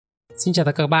Xin chào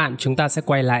tất cả các bạn, chúng ta sẽ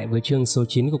quay lại với chương số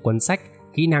 9 của cuốn sách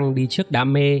Kỹ năng đi trước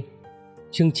đam mê.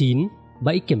 Chương 9,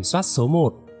 bẫy kiểm soát số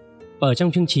 1. Ở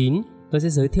trong chương 9, tôi sẽ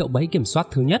giới thiệu bẫy kiểm soát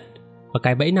thứ nhất. Và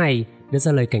cái bẫy này đưa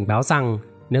ra lời cảnh báo rằng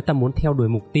nếu ta muốn theo đuổi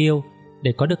mục tiêu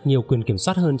để có được nhiều quyền kiểm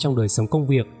soát hơn trong đời sống công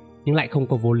việc nhưng lại không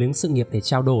có vốn liếng sự nghiệp để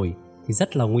trao đổi thì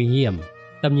rất là nguy hiểm.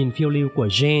 Tầm nhìn phiêu lưu của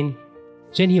Jane.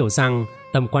 Jane hiểu rằng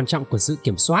tầm quan trọng của sự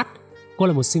kiểm soát. Cô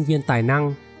là một sinh viên tài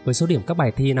năng với số điểm các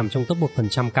bài thi nằm trong top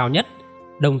 1% cao nhất.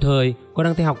 Đồng thời, cô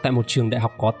đang theo học tại một trường đại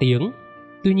học có tiếng.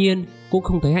 Tuy nhiên, cô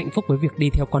không thấy hạnh phúc với việc đi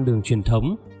theo con đường truyền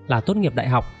thống là tốt nghiệp đại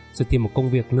học rồi tìm một công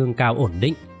việc lương cao ổn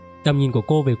định. Tầm nhìn của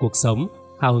cô về cuộc sống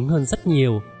hào hứng hơn rất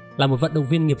nhiều. Là một vận động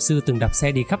viên nghiệp dư từng đạp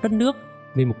xe đi khắp đất nước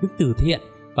vì mục đích từ thiện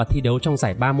và thi đấu trong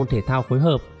giải 3 môn thể thao phối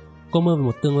hợp. Cô mơ về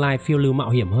một tương lai phiêu lưu mạo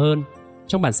hiểm hơn.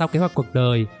 Trong bản sao kế hoạch cuộc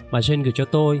đời mà Jane gửi cho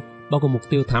tôi bao gồm mục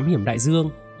tiêu thám hiểm đại dương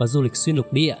và du lịch xuyên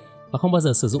lục địa và không bao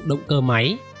giờ sử dụng động cơ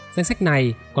máy. Danh sách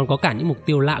này còn có cả những mục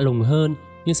tiêu lạ lùng hơn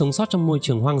như sống sót trong môi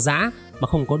trường hoang dã mà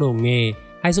không có đồ nghề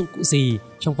hay dụng cụ gì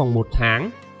trong vòng 1 tháng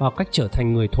và học cách trở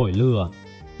thành người thổi lửa.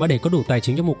 Và để có đủ tài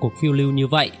chính cho một cuộc phiêu lưu như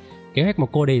vậy, kế hoạch mà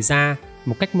cô đề ra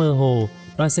một cách mơ hồ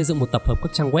đó là xây dựng một tập hợp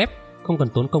các trang web không cần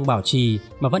tốn công bảo trì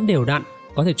mà vẫn đều đặn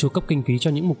có thể chu cấp kinh phí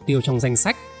cho những mục tiêu trong danh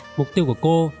sách. Mục tiêu của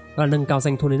cô đó là nâng cao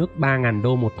doanh thu lên mức 3.000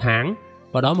 đô một tháng,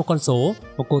 và đó một con số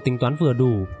mà cô tính toán vừa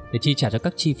đủ để chi trả cho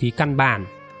các chi phí căn bản.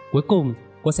 Cuối cùng,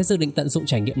 cô sẽ dự định tận dụng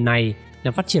trải nghiệm này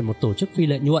nhằm phát triển một tổ chức phi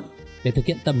lợi nhuận để thực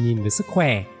hiện tầm nhìn về sức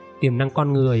khỏe, tiềm năng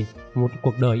con người, một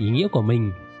cuộc đời ý nghĩa của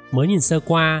mình. Mới nhìn sơ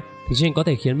qua thì Jane có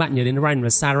thể khiến bạn nhớ đến Ryan và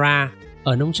Sarah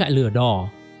ở nông trại lửa đỏ.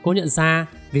 Cô nhận ra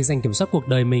việc giành kiểm soát cuộc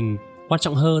đời mình quan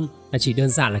trọng hơn là chỉ đơn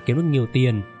giản là kiếm được nhiều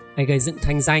tiền hay gây dựng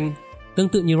thanh danh. Tương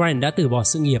tự như Ryan đã từ bỏ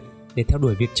sự nghiệp để theo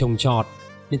đuổi việc trồng trọt.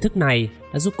 Nhận thức này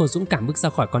đã giúp cô dũng cảm bước ra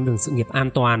khỏi con đường sự nghiệp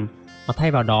an toàn và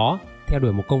thay vào đó theo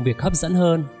đuổi một công việc hấp dẫn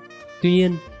hơn. Tuy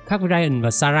nhiên, khác với Ryan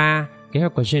và Sarah, kế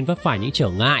hoạch của Jane vấp phải những trở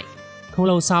ngại. Không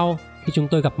lâu sau, khi chúng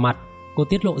tôi gặp mặt, cô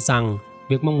tiết lộ rằng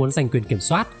việc mong muốn giành quyền kiểm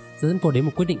soát sẽ dẫn cô đến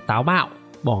một quyết định táo bạo,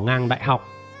 bỏ ngang đại học.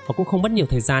 Và cũng không mất nhiều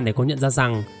thời gian để cô nhận ra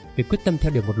rằng việc quyết tâm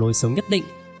theo đuổi một lối sống nhất định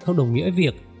không đồng nghĩa với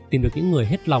việc tìm được những người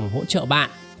hết lòng hỗ trợ bạn.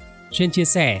 Jane chia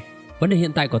sẻ, vấn đề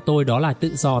hiện tại của tôi đó là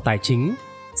tự do tài chính.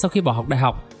 Sau khi bỏ học đại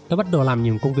học, tôi bắt đầu làm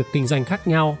nhiều công việc kinh doanh khác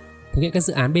nhau, thực hiện các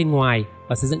dự án bên ngoài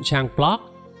và xây dựng trang blog.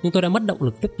 Nhưng tôi đã mất động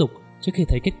lực tiếp tục trước khi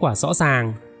thấy kết quả rõ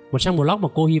ràng. Một trang blog mà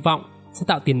cô hy vọng sẽ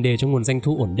tạo tiền đề cho nguồn doanh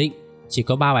thu ổn định chỉ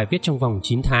có 3 bài viết trong vòng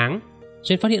 9 tháng.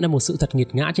 Jane phát hiện ra một sự thật nghiệt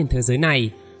ngã trên thế giới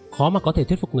này, khó mà có thể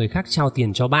thuyết phục người khác trao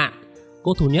tiền cho bạn.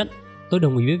 Cô thú nhận, tôi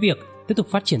đồng ý với việc tiếp tục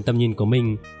phát triển tầm nhìn của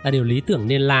mình là điều lý tưởng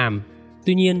nên làm.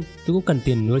 Tuy nhiên, tôi cũng cần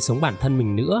tiền nuôi sống bản thân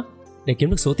mình nữa. Để kiếm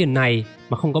được số tiền này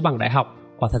mà không có bằng đại học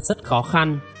quả thật rất khó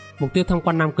khăn. Mục tiêu thăng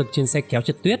quan Nam Cực trên xe kéo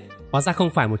trượt tuyết hóa ra không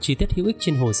phải một chi tiết hữu ích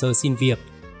trên hồ sơ xin việc.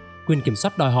 Quyền kiểm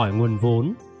soát đòi hỏi nguồn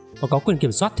vốn, và có quyền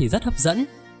kiểm soát thì rất hấp dẫn.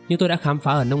 Nhưng tôi đã khám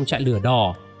phá ở nông trại lửa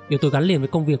đỏ, điều tôi gắn liền với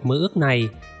công việc mơ ước này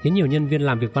khiến nhiều nhân viên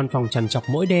làm việc văn phòng trằn trọc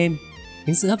mỗi đêm.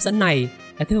 Những sự hấp dẫn này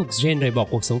đã thuyết phục Jane rời bỏ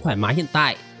cuộc sống thoải mái hiện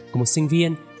tại của một sinh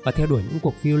viên và theo đuổi những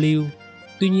cuộc phiêu lưu.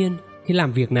 Tuy nhiên, khi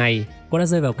làm việc này, cô đã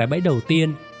rơi vào cái bẫy đầu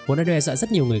tiên vốn đã đe dọa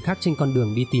rất nhiều người khác trên con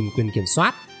đường đi tìm quyền kiểm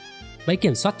soát. Bẫy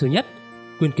kiểm soát thứ nhất,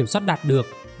 quyền kiểm soát đạt được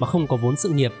mà không có vốn sự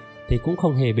nghiệp thì cũng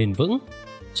không hề bền vững.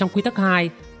 Trong quy tắc 2,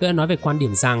 tôi đã nói về quan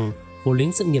điểm rằng vốn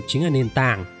liếng sự nghiệp chính là nền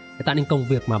tảng để tạo nên công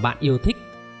việc mà bạn yêu thích.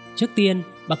 Trước tiên,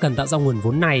 bạn cần tạo ra nguồn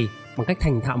vốn này bằng cách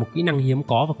thành thạo một kỹ năng hiếm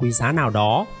có và quý giá nào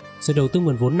đó, rồi đầu tư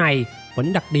nguồn vốn này vào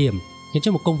những đặc điểm khiến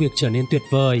cho một công việc trở nên tuyệt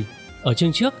vời. Ở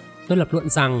chương trước, tôi lập luận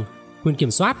rằng quyền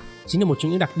kiểm soát chính là một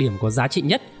trong những đặc điểm có giá trị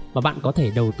nhất mà bạn có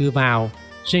thể đầu tư vào.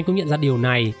 Jane cũng nhận ra điều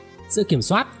này. Sự kiểm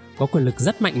soát có quyền lực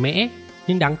rất mạnh mẽ,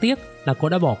 nhưng đáng tiếc là cô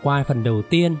đã bỏ qua phần đầu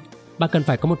tiên. Bạn cần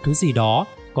phải có một thứ gì đó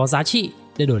có giá trị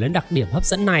để đổi lên đặc điểm hấp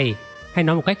dẫn này. Hay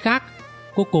nói một cách khác,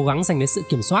 cô cố gắng giành lấy sự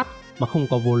kiểm soát mà không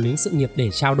có vốn liếng sự nghiệp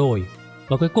để trao đổi.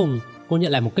 Và cuối cùng, cô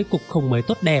nhận lại một kết cục không mấy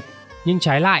tốt đẹp. Nhưng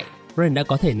trái lại, Ryan đã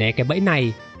có thể né cái bẫy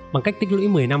này bằng cách tích lũy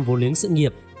 10 năm vốn liếng sự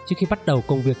nghiệp trước khi bắt đầu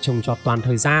công việc trồng trọt toàn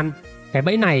thời gian. Cái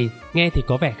bẫy này nghe thì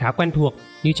có vẻ khá quen thuộc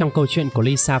như trong câu chuyện của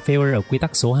Lisa Fair ở quy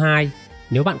tắc số 2.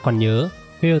 Nếu bạn còn nhớ,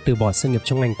 Fair từ bỏ sự nghiệp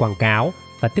trong ngành quảng cáo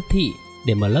và tiếp thị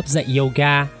để mở lớp dạy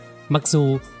yoga. Mặc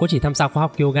dù cô chỉ tham gia khóa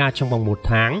học yoga trong vòng 1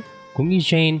 tháng, cũng như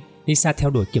Jane, Lisa theo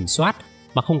đuổi kiểm soát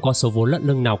mà không có số vốn lận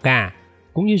lưng nào cả.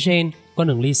 Cũng như Jane, con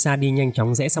đường Lisa đi nhanh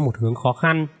chóng rẽ sang một hướng khó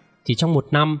khăn. Chỉ trong 1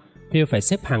 năm, Fair phải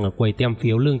xếp hàng ở quầy tem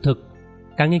phiếu lương thực.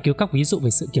 Càng nghiên cứu các ví dụ về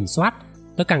sự kiểm soát,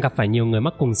 tôi càng gặp phải nhiều người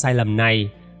mắc cùng sai lầm này.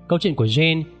 Câu chuyện của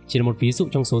Jane chỉ là một ví dụ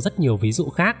trong số rất nhiều ví dụ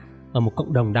khác ở một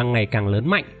cộng đồng đang ngày càng lớn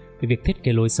mạnh về việc thiết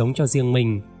kế lối sống cho riêng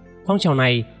mình. Phong trào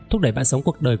này thúc đẩy bạn sống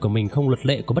cuộc đời của mình không luật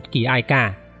lệ của bất kỳ ai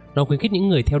cả. Nó khuyến khích những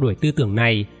người theo đuổi tư tưởng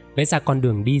này vẽ ra con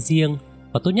đường đi riêng,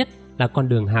 và tốt nhất là con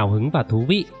đường hào hứng và thú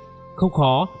vị. Không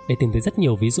khó để tìm thấy rất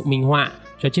nhiều ví dụ minh họa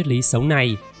cho triết lý sống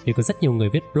này vì có rất nhiều người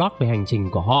viết blog về hành trình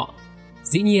của họ.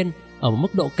 Dĩ nhiên, ở một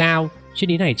mức độ cao, triết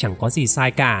lý này chẳng có gì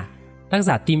sai cả. Tác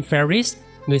giả Tim Ferriss,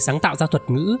 người sáng tạo ra thuật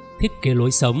ngữ thiết kế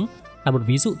lối sống, là một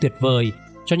ví dụ tuyệt vời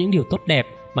cho những điều tốt đẹp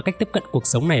mà cách tiếp cận cuộc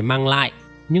sống này mang lại.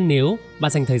 Nhưng nếu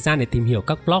bạn dành thời gian để tìm hiểu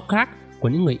các blog khác của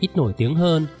những người ít nổi tiếng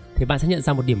hơn, thì bạn sẽ nhận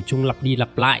ra một điểm chung lặp đi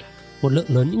lặp lại. Một lượng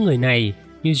lớn những người này,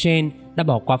 như Jane, đã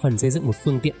bỏ qua phần xây dựng một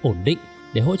phương tiện ổn định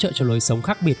để hỗ trợ cho lối sống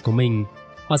khác biệt của mình.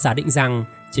 Họ giả định rằng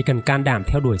chỉ cần can đảm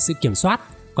theo đuổi sự kiểm soát,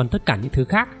 còn tất cả những thứ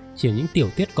khác chỉ là những tiểu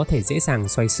tiết có thể dễ dàng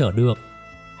xoay sở được.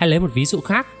 Hay lấy một ví dụ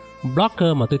khác, một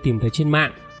blogger mà tôi tìm thấy trên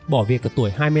mạng, bỏ việc ở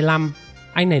tuổi 25.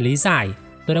 Anh này lý giải: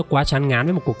 tôi đã quá chán ngán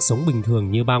với một cuộc sống bình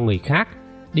thường như bao người khác,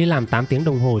 đi làm 8 tiếng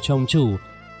đồng hồ cho ông chủ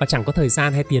và chẳng có thời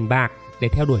gian hay tiền bạc để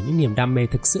theo đuổi những niềm đam mê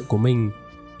thực sự của mình.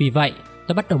 Vì vậy,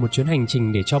 tôi bắt đầu một chuyến hành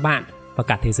trình để cho bạn và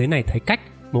cả thế giới này thấy cách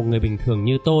một người bình thường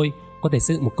như tôi có thể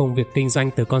xây dựng một công việc kinh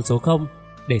doanh từ con số 0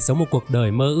 để sống một cuộc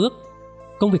đời mơ ước.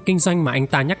 Công việc kinh doanh mà anh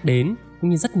ta nhắc đến, cũng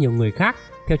như rất nhiều người khác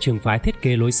theo trường phái thiết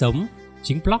kế lối sống,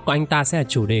 chính blog của anh ta sẽ là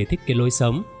chủ đề thiết kế lối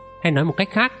sống. Hay nói một cách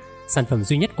khác, sản phẩm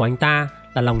duy nhất của anh ta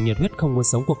là lòng nhiệt huyết không muốn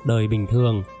sống cuộc đời bình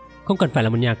thường. Không cần phải là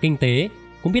một nhà kinh tế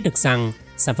cũng biết được rằng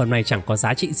sản phẩm này chẳng có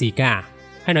giá trị gì cả.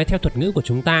 Hay nói theo thuật ngữ của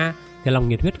chúng ta, thì lòng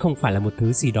nhiệt huyết không phải là một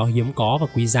thứ gì đó hiếm có và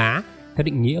quý giá theo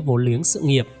định nghĩa vốn liếng sự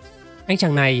nghiệp. Anh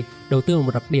chàng này đầu tư vào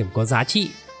một đặc điểm có giá trị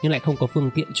nhưng lại không có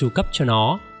phương tiện chu cấp cho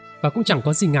nó. Và cũng chẳng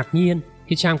có gì ngạc nhiên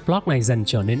khi trang blog này dần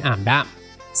trở nên ảm đạm.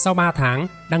 Sau 3 tháng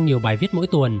đăng nhiều bài viết mỗi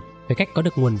tuần về cách có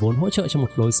được nguồn vốn hỗ trợ cho một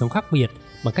lối sống khác biệt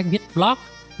bằng cách viết blog,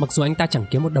 mặc dù anh ta chẳng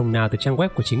kiếm một đồng nào từ trang web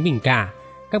của chính mình cả,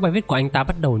 các bài viết của anh ta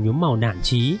bắt đầu nhuốm màu nản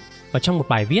chí. Và trong một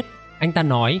bài viết, anh ta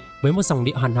nói với một dòng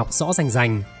điệu hàn học rõ rành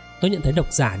rành: tôi nhận thấy độc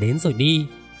giả đến rồi đi,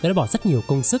 tôi đã bỏ rất nhiều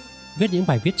công sức viết những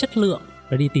bài viết chất lượng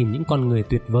và đi tìm những con người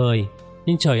tuyệt vời.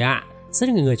 Nhưng trời ạ, rất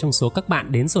nhiều người trong số các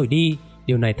bạn đến rồi đi,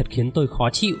 điều này thật khiến tôi khó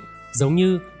chịu, giống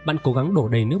như bạn cố gắng đổ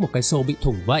đầy nước một cái xô bị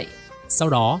thủng vậy. Sau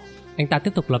đó, anh ta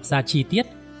tiếp tục lập ra chi tiết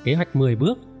kế hoạch 10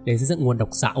 bước để xây dựng nguồn độc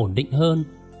giả ổn định hơn.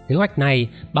 Kế hoạch này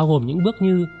bao gồm những bước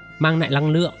như mang lại năng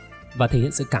lượng và thể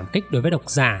hiện sự cảm kích đối với độc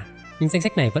giả. Nhưng danh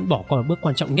sách này vẫn bỏ qua một bước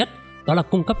quan trọng nhất, đó là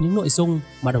cung cấp những nội dung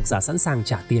mà độc giả sẵn sàng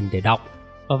trả tiền để đọc.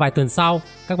 Và vài tuần sau,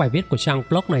 các bài viết của trang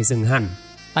blog này dừng hẳn.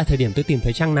 Tại thời điểm tôi tìm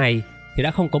thấy trang này thì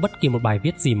đã không có bất kỳ một bài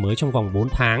viết gì mới trong vòng 4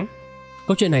 tháng.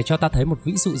 Câu chuyện này cho ta thấy một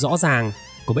ví dụ rõ ràng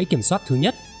của bẫy kiểm soát thứ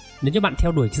nhất. Nếu như bạn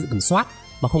theo đuổi sự kiểm soát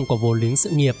mà không có vốn liếng sự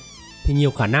nghiệp, thì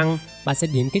nhiều khả năng bạn sẽ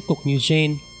đến kết cục như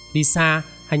Jane, Lisa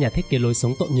hay nhà thiết kế lối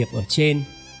sống tội nghiệp ở trên.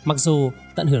 Mặc dù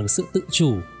tận hưởng sự tự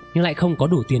chủ nhưng lại không có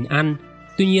đủ tiền ăn.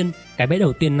 Tuy nhiên, cái bẫy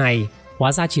đầu tiên này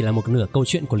hóa ra chỉ là một nửa câu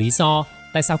chuyện của lý do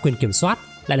tại sao quyền kiểm soát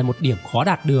lại là một điểm khó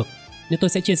đạt được. Nhưng tôi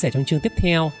sẽ chia sẻ trong chương tiếp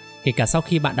theo, kể cả sau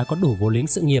khi bạn đã có đủ vốn liếng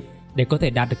sự nghiệp để có thể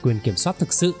đạt được quyền kiểm soát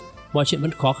thực sự, mọi chuyện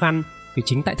vẫn khó khăn vì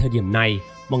chính tại thời điểm này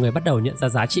mọi người bắt đầu nhận ra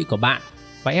giá trị của bạn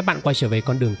và ép bạn quay trở về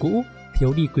con đường cũ,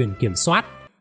 thiếu đi quyền kiểm soát.